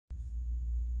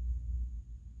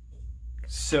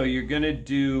So you're gonna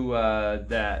do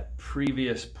that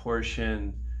previous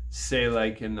portion, say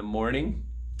like in the morning,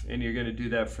 and you're gonna do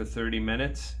that for 30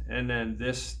 minutes. And then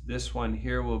this one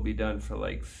here will be done for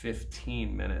like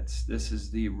 15 minutes. This is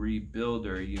the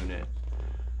rebuilder unit.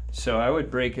 So I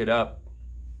would break it up.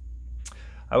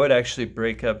 I would actually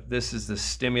break up, this is the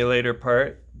stimulator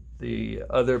part. The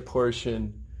other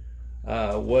portion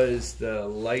was the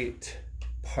light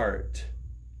part.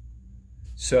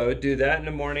 So I would do that in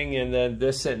the morning and then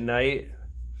this at night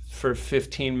for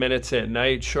 15 minutes at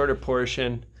night, shorter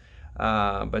portion.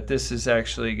 But this is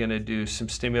actually going to do some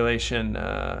stimulation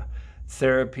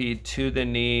therapy to the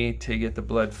knee to get the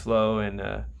blood flow,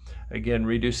 and again,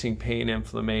 reducing pain,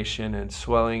 inflammation, and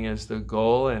swelling is the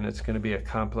goal, and it's going to be a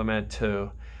complement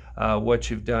to what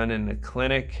you've done in the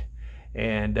clinic.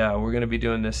 And we're going to be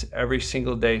doing this every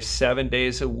single day, 7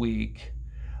 days a week.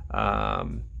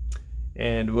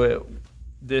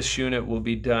 This unit will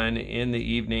be done in the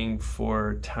evening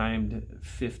for timed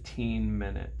 15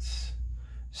 minutes.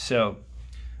 So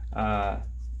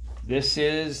this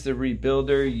is the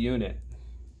rebuilder unit.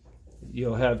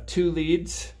 You'll have 2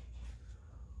 leads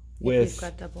with, if you've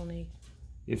got double knee.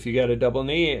 If you got a double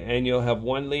knee, and you'll have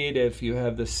 1 lead if you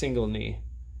have the single knee.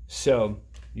 So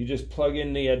you just plug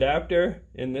in the adapter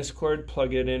in this cord,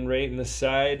 plug it in right in the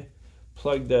side,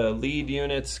 plug the lead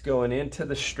units going into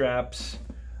the straps.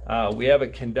 We have a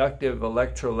conductive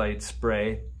electrolyte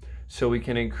spray, so we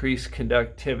can increase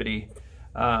conductivity.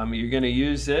 You're going to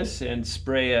use this and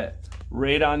spray it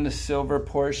right on the silver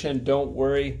portion. Don't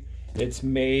worry, it's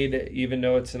made, even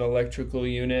though it's an electrical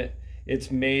unit, it's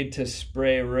made to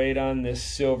spray right on this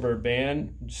silver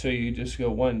band. So you just go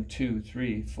 1, 2,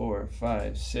 3, 4,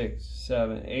 5, 6,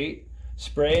 7, 8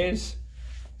 sprays,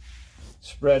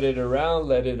 spread it around,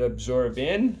 let it absorb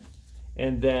in,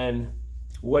 and then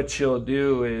what you'll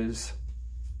do is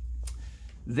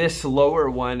this lower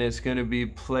one is going to be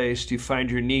placed, you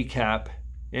find your kneecap,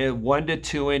 and 1 to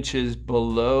 2 inches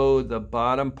below the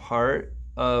bottom part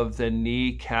of the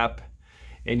kneecap,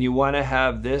 and you want to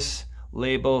have this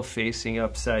label facing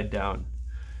upside down.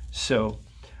 So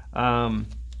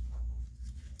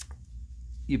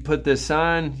you put this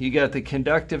on, you got the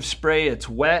conductive spray, it's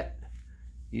wet,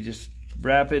 you just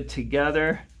wrap it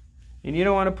together, and you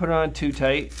don't want to put it on too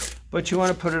tight, but you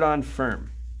want to put it on firm.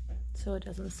 So it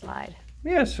doesn't slide.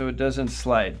 Yeah, so it doesn't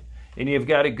slide. And you've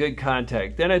got a good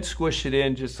contact. Then I'd squish it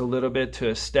in just a little bit to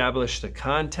establish the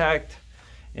contact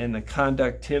and the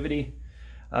conductivity.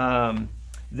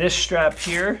 This strap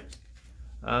here,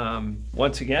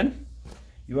 once again,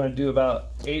 you want to do about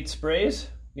 8 sprays.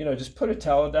 You know, just put a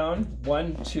towel down.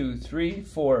 1, 2, 3,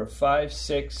 4, 5,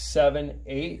 6, 7,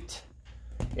 8.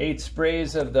 8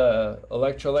 sprays of the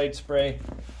electrolyte spray.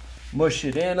 Mush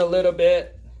it in a little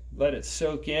bit, let it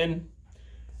soak in.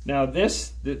 Now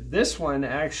this one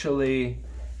actually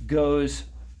goes,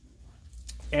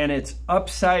 and it's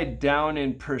upside down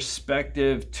in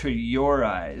perspective to your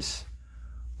eyes,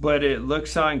 but it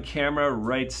looks on camera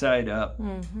right side up.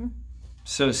 Mm-hmm.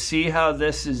 So see how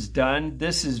this is done?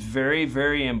 This is very,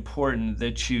 very important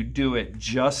that you do it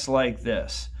just like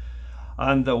this.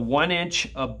 On the 1 inch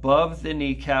above the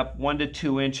kneecap, 1 to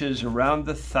 2 inches around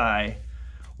the thigh,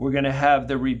 we're going to have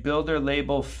the rebuilder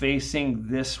label facing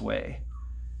this way.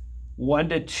 1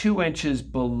 to 2 inches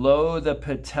below the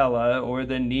patella or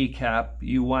the kneecap,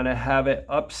 you want to have it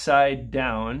upside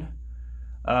down,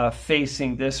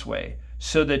 facing this way.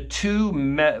 So the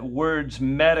 2 words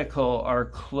medical are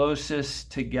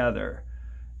closest together.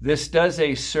 This does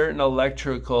a certain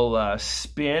electrical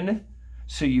spin,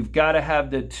 so you've got to have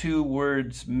the 2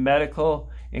 words medical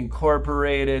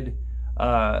incorporated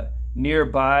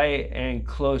nearby and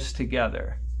close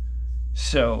together.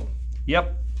 So,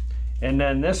 yep. And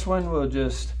then this one will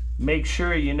just make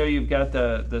sure you know you've got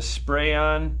the spray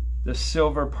on, the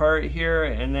silver part here,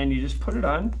 and then you just put it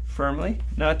on firmly,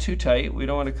 not too tight. We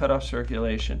don't want to cut off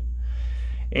circulation.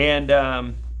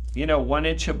 And, you know, 1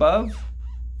 inch above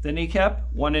the kneecap,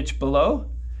 1 inch below,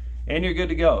 and you're good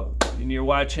to go. And you're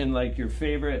watching like your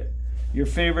favorite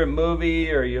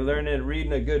movie, or you're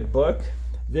reading a good book.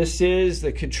 This is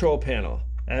the control panel.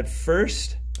 At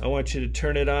first, I want you to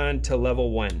turn it on to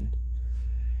level 1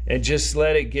 and just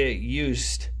let it get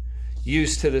used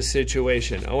to the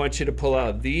situation. I want you to pull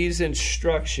out these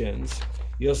instructions.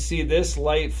 You'll see this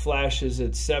light flashes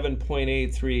at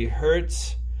 7.83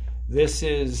 hertz. This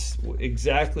is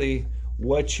exactly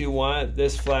what you want,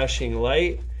 this flashing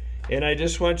light. And I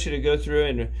just want you to go through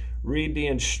and read the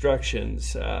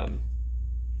instructions.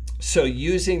 So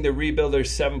using the Rebuilder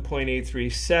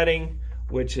 7.83 setting,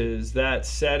 which is that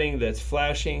setting that's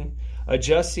flashing,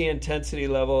 adjust the intensity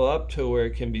level up to where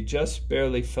it can be just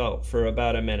barely felt for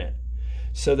about a minute.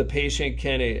 so the patient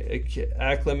can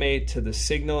acclimate to the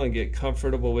signal and get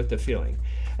comfortable with the feeling.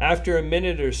 After a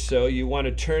minute or so, you want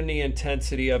to turn the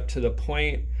intensity up to the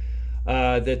point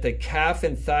that the calf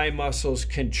and thigh muscles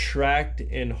contract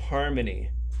in harmony,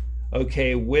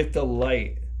 okay, with the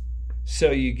light.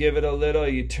 So you give it a little,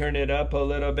 you turn it up a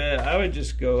little bit. I would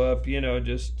just go up, you know,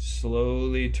 just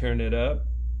slowly turn it up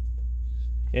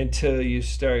until you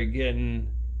start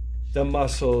getting the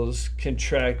muscles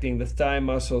contracting. The thigh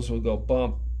muscles will go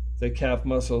bump, the calf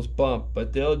muscles bump,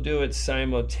 but they'll do it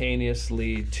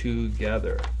simultaneously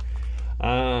together.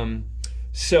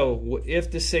 So if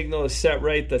the signal is set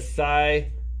right, the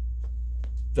thigh,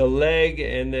 the leg,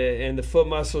 and the foot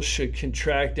muscles should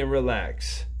contract and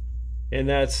relax. And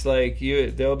that's like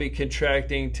they'll be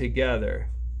contracting together.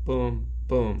 Boom,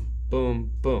 boom,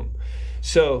 boom, boom.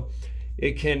 So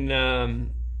it can,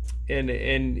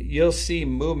 and you'll see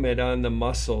movement on the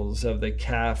muscles of the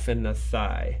calf and the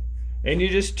thigh. And you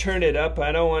just turn it up.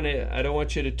 I don't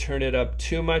want you to turn it up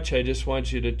too much. I just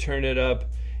want you to turn it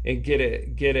up and get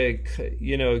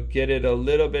it a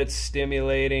little bit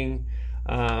stimulating,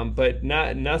 but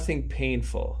nothing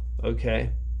painful. Okay,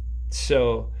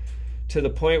 so to the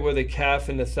point where the calf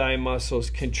and the thigh muscles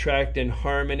contract in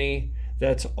harmony.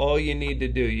 That's all you need to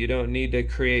do. You don't need to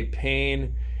create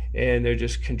pain, and they're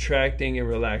just contracting and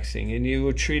relaxing. And you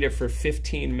will treat it for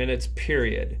 15 minutes,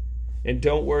 period. And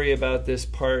don't worry about this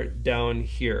part down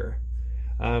here.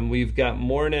 We've got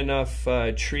more than enough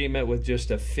treatment with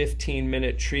just a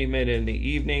 15-minute treatment in the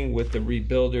evening with the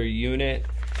Rebuilder unit.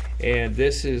 And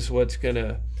this is what's going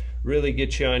to really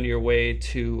get you on your way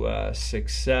to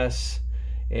success.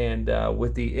 And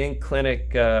with the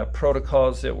in-clinic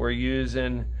protocols that we're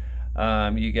using,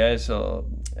 you guys will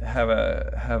have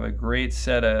a great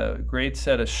set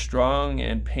of strong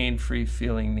and pain-free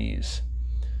feeling knees.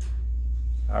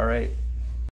 All right.